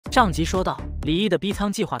上集说到，李毅的逼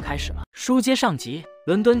仓计划开始了。书接上集，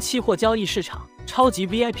伦敦期货交易市场超级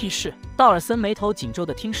VIP 室，道尔森眉头紧皱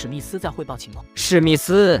地听史密斯在汇报情况。史密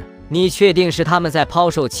斯，你确定是他们在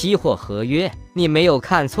抛售期货合约？你没有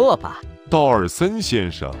看错吧？道尔森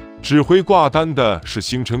先生，指挥挂单的是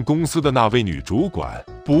星辰公司的那位女主管，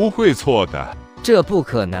不会错的。这不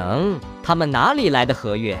可能，他们哪里来的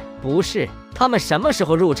合约？不是，他们什么时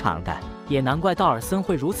候入场的？也难怪道尔森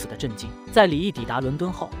会如此的震惊。在李毅抵达伦敦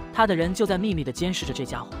后，他的人就在秘密地监视着这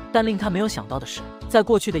家伙。但令他没有想到的是，在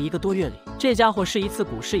过去的1个多月里，这家伙是一次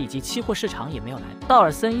股市以及期货市场也没有来。道尔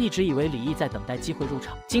森一直以为李毅在等待机会入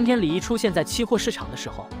场。今天李毅出现在期货市场的时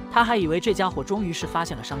候，他还以为这家伙终于是发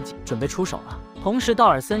现了商机，准备出手了。同时，道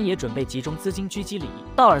尔森也准备集中资金狙击李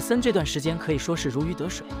毅。道尔森这段时间可以说是如鱼得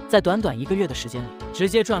水，在短短1个月的时间里，直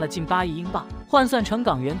接赚了近8亿英镑，换算成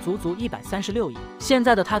港元足足136亿。现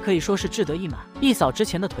在的他可以说是志得意满，一扫之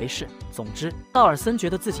前的颓势。总之，道尔森觉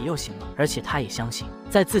得自己又行了，而且他也相信，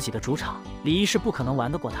在自己的主场，李毅是不可能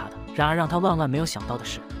玩得过他的。然而让他万万没有想到的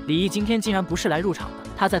是，李毅今天竟然不是来入场的，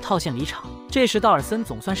他在套现离场。这时道尔森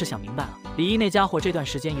总算是想明白了，李毅那家伙这段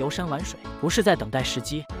时间游山玩水，不是在等待时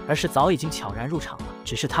机，而是早已经悄然入场了，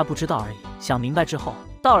只是他不知道而已。想明白之后，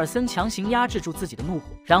道尔森强行压制住自己的怒火，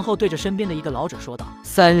然后对着身边的一个老者说道：“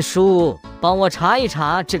三叔，帮我查一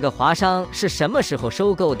查这个华商是什么时候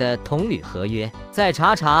收购的铜铝合约，再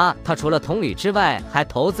查查他除了铜铝之外还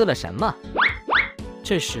投资了什么。”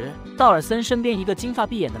这时，道尔森身边一个金发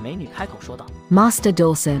碧眼的美女开口说道 ：“Master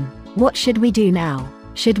Dawson, what should we do now?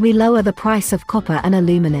 Should we lower the price of copper and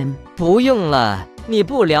aluminum?” 不用了，你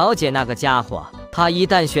不了解那个家伙，他一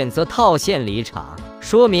旦选择套现离场，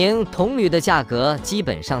说明铜铝的价格基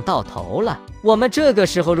本上到头了。我们这个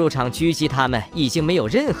时候入场狙击他们，已经没有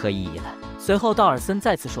任何意义了。随后，道尔森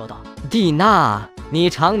再次说道：“蒂娜，你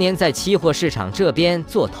常年在期货市场这边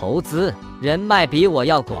做投资，人脉比我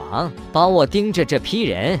要广，帮我盯着这批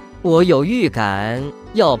人，我有预感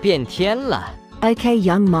要变天了。” Okay,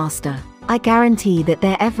 young master. I guarantee that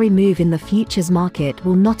their every move in the futures market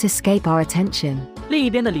will not escape our attention. 另一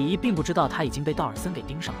边的李毅并不知道他已经被道尔森给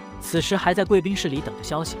盯上了，此时还在贵宾室里等着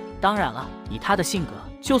消息。当然了，以他的性格，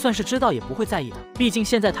就算是知道也不会在意的，毕竟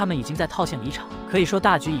现在他们已经在套现离场，可以说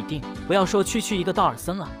大局已定。不要说区区一个道尔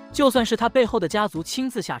森了，就算是他背后的家族亲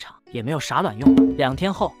自下场，也没有啥卵用。2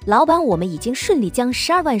天后，老板，我们已经顺利将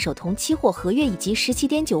12万手铜期货合约以及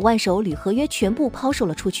17.9万手铝合约全部抛售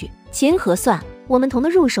了出去。前核算，我们铜的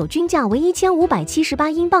入手均价为1578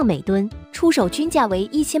英镑每吨，出手均价为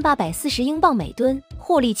1840英镑每吨，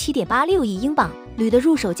获利7.86亿英镑；铝的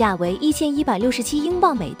入手价为1167英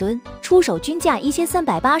镑每吨，出手均价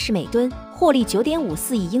1380每吨，获利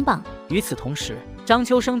9.54亿英镑。与此同时，张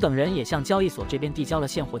秋生等人也向交易所这边递交了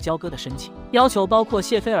现货交割的申请，要求包括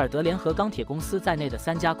谢菲尔德联合钢铁公司在内的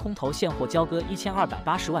3家空头现货交割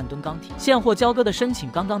1280万吨钢铁。现货交割的申请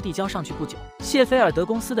刚刚递交上去不久，谢菲尔德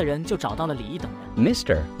公司的人就找到了李毅等人。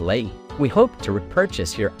Mr. Lee, we hope to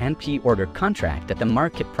repurchase your NP order contract at the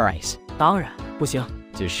market price. 当然不行。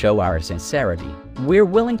To show our sincerity, we're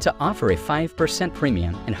willing to offer a 5%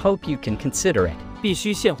 premium and hope you can consider it. 必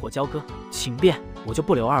须现货交割，请便，我就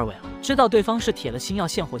不留2位了。知道对方是铁了心要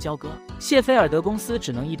现货交割，谢菲尔德公司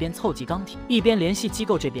只能一边凑集钢铁，一边联系机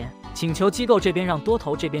构这边，请求机构这边让多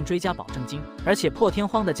头这边追加保证金，而且破天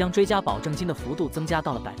荒的将追加保证金的幅度增加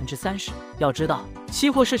到了30%。要知道，期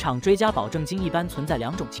货市场追加保证金一般存在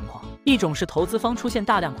2种情况，一种是投资方出现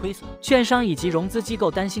大量亏损，券商以及融资机构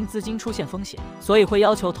担心资金出现风险，所以会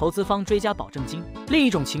要求投资方追加保证金；另一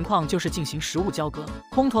种情况就是进行实物交割，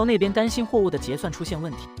空头那边担心货物的结算出现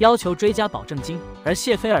问题，要求追加保证金，而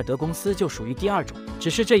谢菲尔德公司就属于第2种，只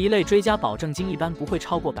是这一类追加保证金一般不会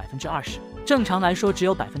超过20%，正常来说只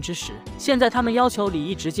有10%。现在他们要求李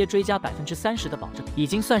毅直接追加30%的保证，已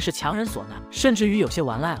经算是强人所难，甚至于有些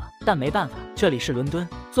玩赖了。但没办法，这里是伦敦，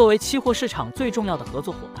作为期货市场最重要的合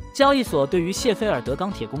作伙伴，交易所对于谢菲尔德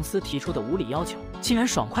钢铁公司提出的无理要求，竟然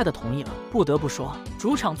爽快地同意了。不得不说，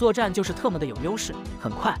主场作战就是特么的有优势。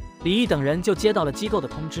很快，李毅等人就接到了机构的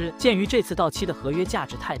通知，鉴于这次到期的合约价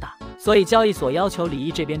值太大，所以交易所要求李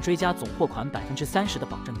毅这边追加总货款30%的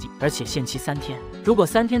保证金，而且限期3天。如果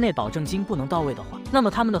3天内保证金不能到位的话，那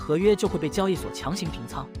么他们的合约就会被交易所强行平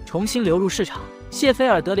仓，重新流入市场。谢菲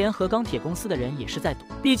尔德联合钢铁公司的人也是在赌，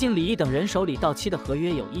毕竟李毅等人手里到期的合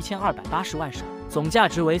约有1280万手，总价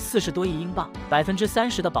值为40多亿英镑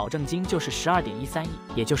，30%的保证金就是12.13亿。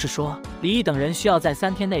也就是说，李毅等人需要在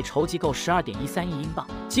3天内筹集够12.13亿英镑，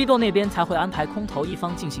机构那边才会安排空头一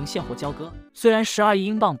方进行现货交割。虽然12亿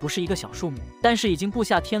英镑不是一个小数目，但是已经布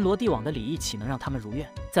下天罗地网的李毅岂能让他们如愿？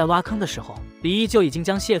在挖坑的时候，李毅就已经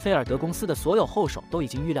将谢菲尔德公司的所有后手都已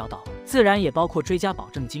经预料到了，自然也包括追加保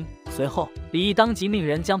证金。随后，李毅当即命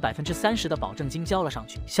人将30%的保证金交了上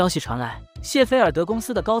去。消息传来，谢菲尔德公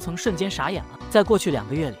司的高层瞬间傻眼了。在过去2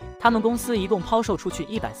个月里，他们公司一共抛售出去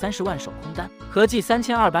130万手空单，合计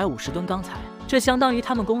3250吨钢材，这相当于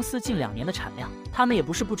他们公司近2年的产量。他们也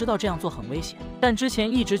不是不知道这样做很危险，但之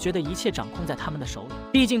前一直觉得一切掌控在他们的手里。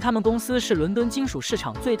毕竟他们公司是伦敦金属市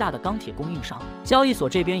场最大的钢铁供应商，交易所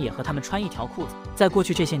这边也和他们穿一条裤子。在过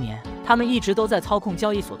去这些年，他们一直都在操控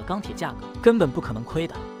交易所的钢铁价格，根本不可能亏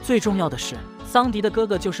的。最重要的是，桑迪的哥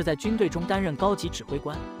哥就是在军队中担任高级指挥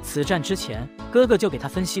官。此战之前，哥哥就给他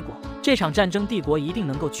分析过，这场战争帝国一定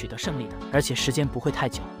能够取得胜利的，而且时间不会太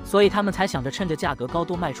久，所以他们才想着趁着价格高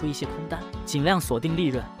多卖出一些空单，尽量锁定利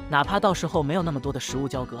润，哪怕到时候没有那么多的实物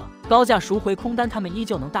交割，高价赎回空单，他们依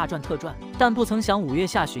旧能大赚特赚。但不曾想5月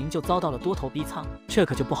下旬就遭到了多头逼仓，这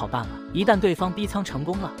可就不好办了。一旦对方逼仓成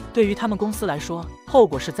功了，对于他们公司来说，后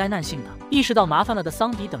果是灾难性的。意识到麻烦了的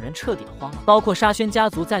桑迪等人彻底的慌了，包括沙宣家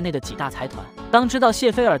族在内的几大财团。当知道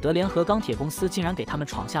谢菲尔德联合钢铁公司竟然给他们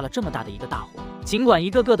闯下了这么大的一个大祸，尽管一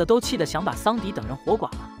个个的都气得想把桑迪等人活剐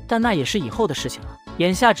了，但那也是以后的事情了。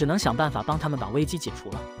眼下只能想办法帮他们把危机解除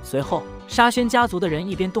了。随后，沙宣家族的人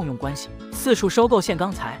一边动用关系，四处收购现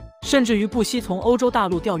钢材，甚至于不惜从欧洲大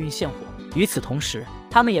陆调运现货。与此同时，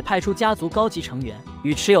他们也派出家族高级成员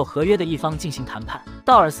与持有合约的一方进行谈判。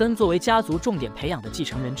道尔森作为家族重点培养的继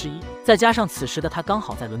承人之一，再加上此时的他刚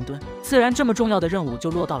好在伦敦，自然这么重要的任务就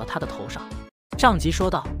落到了他的头上。上集说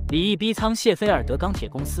到，李毅逼仓谢菲尔德钢铁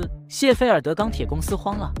公司，谢菲尔德钢铁公司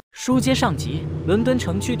慌了。书接上集，伦敦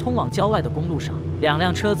城区通往郊外的公路上，2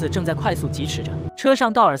辆车子正在快速疾驰着，车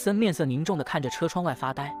上道尔森面色凝重地看着车窗外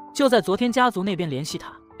发呆。就在昨天，家族那边联系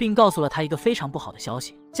他，并告诉了他一个非常不好的消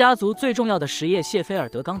息，家族最重要的实业谢菲尔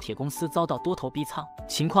德钢铁公司遭到多头逼仓，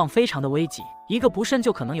情况非常的危急，一个不慎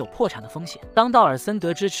就可能有破产的风险。当道尔森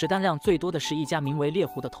得知持单量最多的是一家名为猎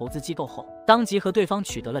狐的投资机构后，当即和对方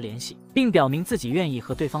取得了联系，并表明自己愿意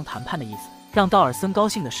和对方谈判的意思。让道尔森高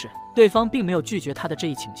兴的是，对方并没有拒绝他的这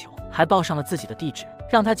一请求，还报上了自己的地址，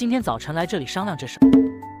让他今天早晨来这里商量这事。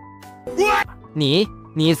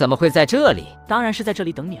你怎么会在这里？当然是在这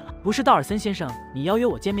里等你了。不是道尔森先生，你邀约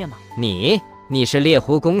我见面吗？你是猎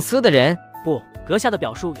狐公司的人？不，阁下的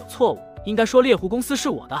表述有错误，应该说猎狐公司是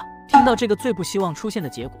我的。听到这个最不希望出现的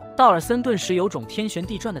结果，道尔森顿时有种天旋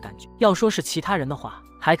地转的感觉。要说是其他人的话，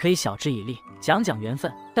还可以晓之以理，讲讲缘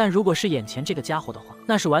分，但如果是眼前这个家伙的话，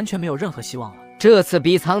那是完全没有任何希望了。这次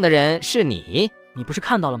逼仓的人是你不是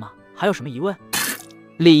看到了吗？还有什么疑问？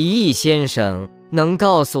李毅先生，能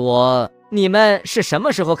告诉我你们是什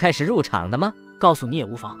么时候开始入场的吗？告诉你也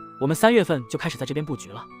无妨，我们3月份就开始在这边布局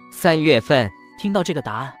了。3月份？听到这个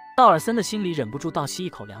答案，道尔森的心里忍不住倒吸一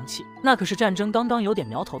口凉气。那可是战争刚刚有点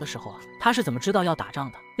苗头的时候啊，他是怎么知道要打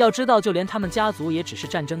仗的？要知道，就连他们家族也只是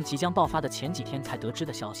战争即将爆发的前几天才得知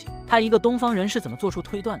的消息。他一个东方人是怎么做出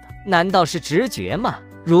推断的？难道是直觉吗？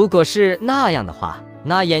如果是那样的话，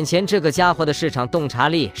那眼前这个家伙的市场洞察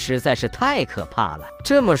力实在是太可怕了。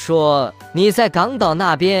这么说，你在港岛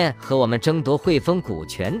那边和我们争夺汇丰股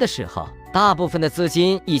权的时候，大部分的资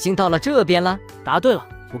金已经到了这边了？答对了，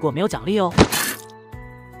不过没有奖励哦。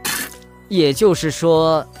也就是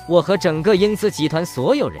说，我和整个英资集团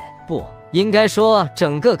所有人，不应该说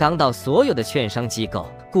整个港岛所有的券商机构、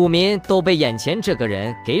股民都被眼前这个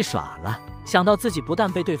人给耍了。想到自己不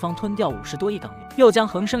但被对方吞掉50多亿港元，又将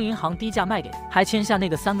恒生银行低价卖给，还签下那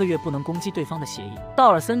个3个月不能攻击对方的协议，道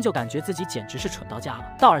尔森就感觉自己简直是蠢到家了。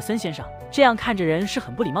道尔森先生，这样看着人是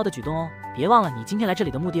很不礼貌的举动哦，别忘了你今天来这里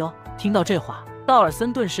的目的哦。听到这话，道尔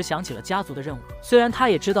森顿时想起了家族的任务。虽然他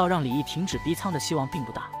也知道让李毅停止逼仓的希望并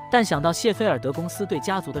不大，但想到谢菲尔德公司对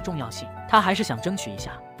家族的重要性，他还是想争取一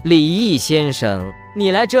下。李毅先生，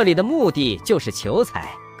你来这里的目的就是求财，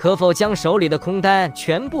可否将手里的空单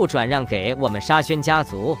全部转让给我们沙宣家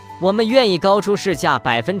族？我们愿意高出市价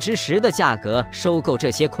10%的价格收购这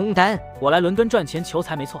些空单。我来伦敦赚钱求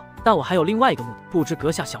财没错，但我还有另外一个目的，不知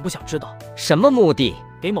阁下想不想知道？什么目的？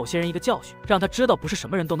给某些人一个教训，让他知道不是什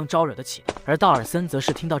么人都能招惹得起。而道尔森则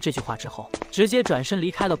是听到这句话之后，直接转身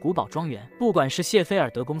离开了古堡庄园。不管是谢菲尔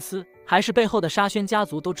德公司，还是背后的沙宣家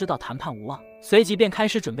族，都知道谈判无望，随即便开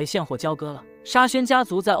始准备现货交割了。沙宣家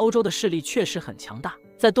族在欧洲的势力确实很强大，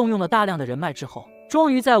在动用了大量的人脉之后，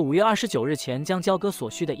终于在5月29日前将交割所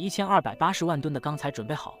需的1280万吨的钢材准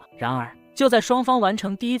备好了。然而，就在双方完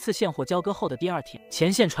成第一次现货交割后的第2天，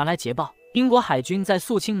前线传来捷报，英国海军在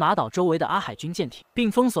肃清马岛周围的阿海军舰艇，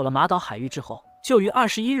并封锁了马岛海域之后，就于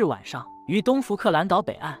21日晚上于东福克兰岛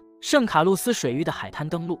北岸圣卡路斯水域的海滩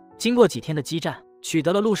登陆。经过几天的激战，取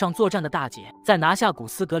得了陆上作战的大捷。在拿下古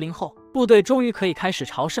斯格林后，部队终于可以开始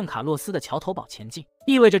朝圣卡洛斯的桥头堡前进，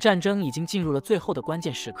意味着战争已经进入了最后的关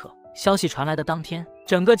键时刻。消息传来的当天，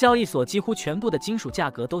整个交易所几乎全部的金属价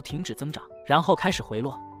格都停止增长，然后开始回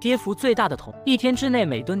落。跌幅最大的铜，一天之内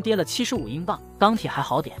每吨跌了75英镑，钢铁还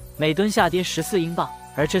好点，每吨下跌14英镑，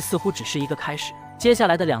而这似乎只是一个开始。接下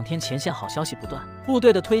来的2天，前线好消息不断，部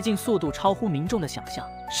队的推进速度超乎民众的想象，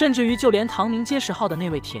甚至于就连唐宁街10号的那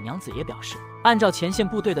位铁娘子也表示，按照前线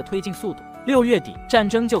部队的推进速度，6月底战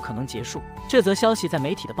争就可能结束。这则消息在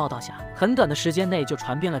媒体的报道下，很短的时间内就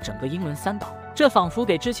传遍了整个英伦三岛，这仿佛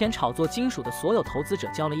给之前炒作金属的所有投资者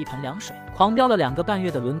浇了一盆凉水。狂飙了2个半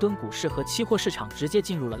月的伦敦股市和期货市场直接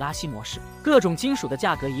进入了拉稀模式，各种金属的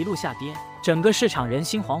价格一路下跌，整个市场人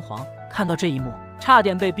心惶惶。看到这一幕，差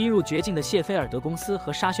点被逼入绝境的谢菲尔德公司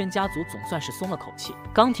和沙宣家族总算是松了口气。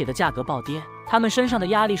钢铁的价格暴跌，他们身上的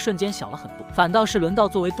压力瞬间小了很多，反倒是轮到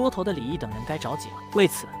作为多头的李毅等人该着急了。为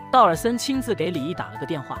此，道尔森亲自给李毅打了个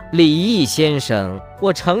电话。李毅先生，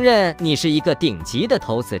我承认你是一个顶级的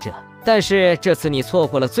投资者，但是这次你错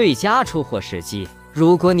过了最佳出货时机。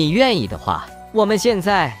如果你愿意的话，我们现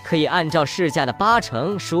在可以按照市价的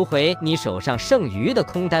80%赎回你手上剩余的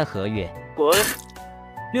空单合约。滚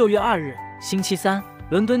！6月2日，星期三，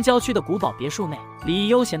伦敦郊区的古堡别墅内，李毅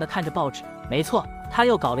悠闲地看着报纸。没错，他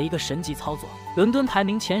又搞了一个神级操作。伦敦排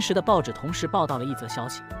名前10的报纸同时报道了一则消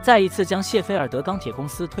息，再一次将谢菲尔德钢铁公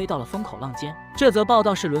司推到了风口浪尖。这则报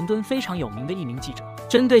道是伦敦非常有名的一名记者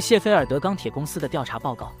针对谢菲尔德钢铁公司的调查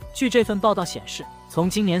报告。据这份报道显示，从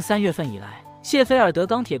今年3月份以来，谢菲尔德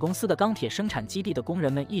钢铁公司的钢铁生产基地的工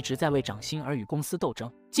人们一直在为涨薪而与公司斗争。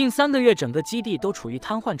近3个月，整个基地都处于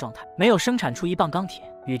瘫痪状态，没有生产出1磅钢铁。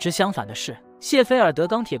与之相反的是，谢菲尔德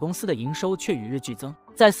钢铁公司的营收却与日俱增，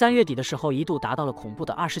在3月底的时候一度达到了恐怖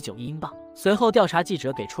的29亿英镑。随后，调查记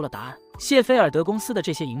者给出了答案：谢菲尔德公司的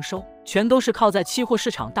这些营收全都是靠在期货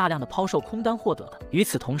市场大量的抛售空单获得的。与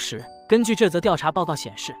此同时，根据这则调查报告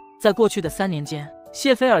显示，在过去的3年间，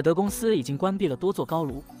谢菲尔德公司已经关闭了多座高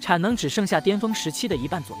炉，产能只剩下巅峰时期的1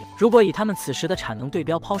半左右。如果以他们此时的产能对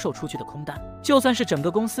标抛售出去的空单，就算是整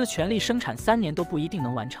个公司全力生产3年都不一定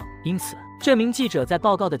能完成。因此，这名记者在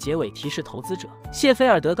报告的结尾提示投资者，谢菲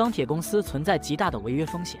尔德钢铁公司存在极大的违约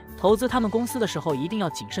风险，投资他们公司的时候一定要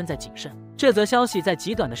谨慎再谨慎。这则消息在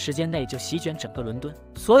极短的时间内就席卷整个伦敦，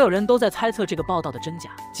所有人都在猜测这个报道的真假。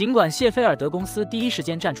尽管谢菲尔德公司第一时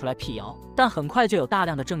间站出来辟谣，但很快就有大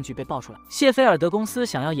量的证据被爆出来。谢菲尔德公司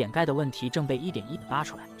想要掩盖的问题正被一点一地扒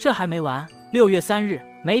出来。这还没完，6月3日，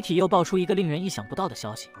媒体又爆出一个令人意想不到的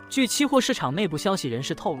消息。据期货市场内部消息人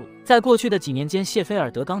士透露，在过去的几年间，谢菲尔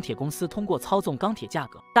德钢铁公司通过操纵钢铁价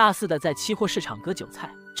格，大肆的在期货市场割韭菜。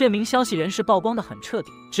这名消息人士曝光的很彻底，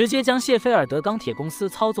直接将谢菲尔德钢铁公司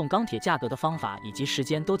操纵钢铁价格的方法以及时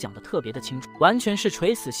间都讲得特别的清楚，完全是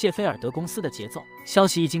锤死谢菲尔德公司的节奏。消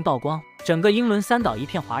息一经曝光，整个英伦三岛一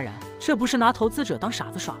片哗然，这不是拿投资者当傻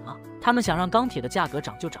子耍吗？他们想让钢铁的价格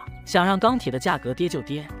涨就涨，想让钢铁的价格跌就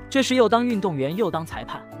跌，这是又当运动员又当裁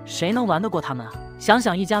判，谁能玩得过他们啊？想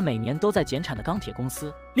想一家每年都在减产的钢铁公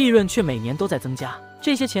司，利润却每年都在增加，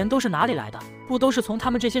这些钱都是哪里来的？不都是从他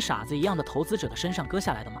们这些傻子一样的投资者的身上割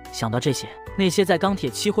下来的吗？想到这些，那些在钢铁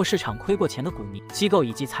期货市场亏过钱的股民、机构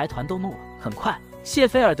以及财团都怒了。很快，谢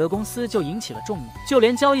菲尔德公司就引起了众怒，就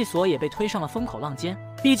连交易所也被推上了风口浪尖。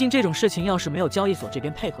毕竟这种事情要是没有交易所这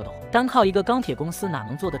边配合的话，单靠一个钢铁公司哪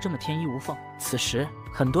能做得这么天衣无缝？此时，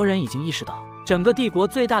很多人已经意识到，整个帝国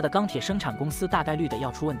最大的钢铁生产公司大概率的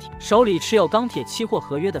要出问题。手里持有钢铁期货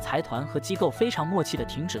合约的财团和机构非常默契地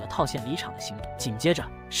停止了套现离场的行动。紧接着，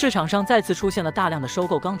市场上再次出现了大量的收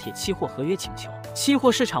购钢铁期货合约请求。期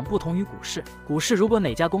货市场不同于股市，股市如果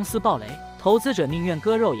哪家公司爆雷，投资者宁愿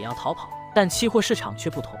割肉也要逃跑。但期货市场却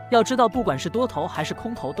不同，要知道，不管是多头还是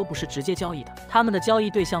空头，都不是直接交易的，他们的交易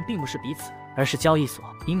对象并不是彼此，而是交易所。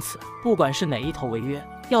因此，不管是哪一头违约，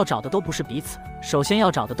要找的都不是彼此，首先要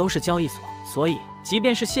找的都是交易所。所以，即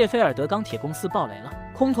便是谢菲尔德钢铁公司爆雷了，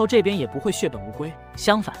空头这边也不会血本无归。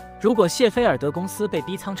相反，如果谢菲尔德公司被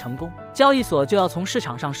逼仓成功，交易所就要从市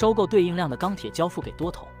场上收购对应量的钢铁交付给多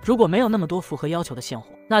头。如果没有那么多符合要求的现货，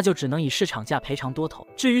那就只能以市场价赔偿多头。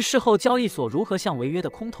至于事后交易所如何向违约的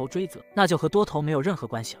空头追责，那就和多头没有任何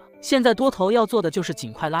关系了。现在多头要做的就是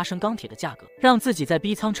尽快拉升钢铁的价格，让自己在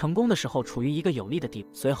逼仓成功的时候处于一个有利的地步。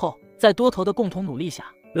随后，在多头的共同努力下，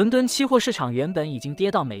伦敦期货市场原本已经跌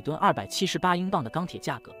到每吨278英镑的钢铁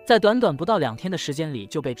价格，在短短不到2天的时间里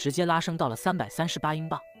就被直接拉升到了338英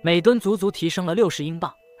镑，每吨足足提升了60英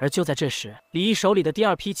镑。而就在这时，李毅手里的第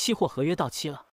2批期货合约到期了。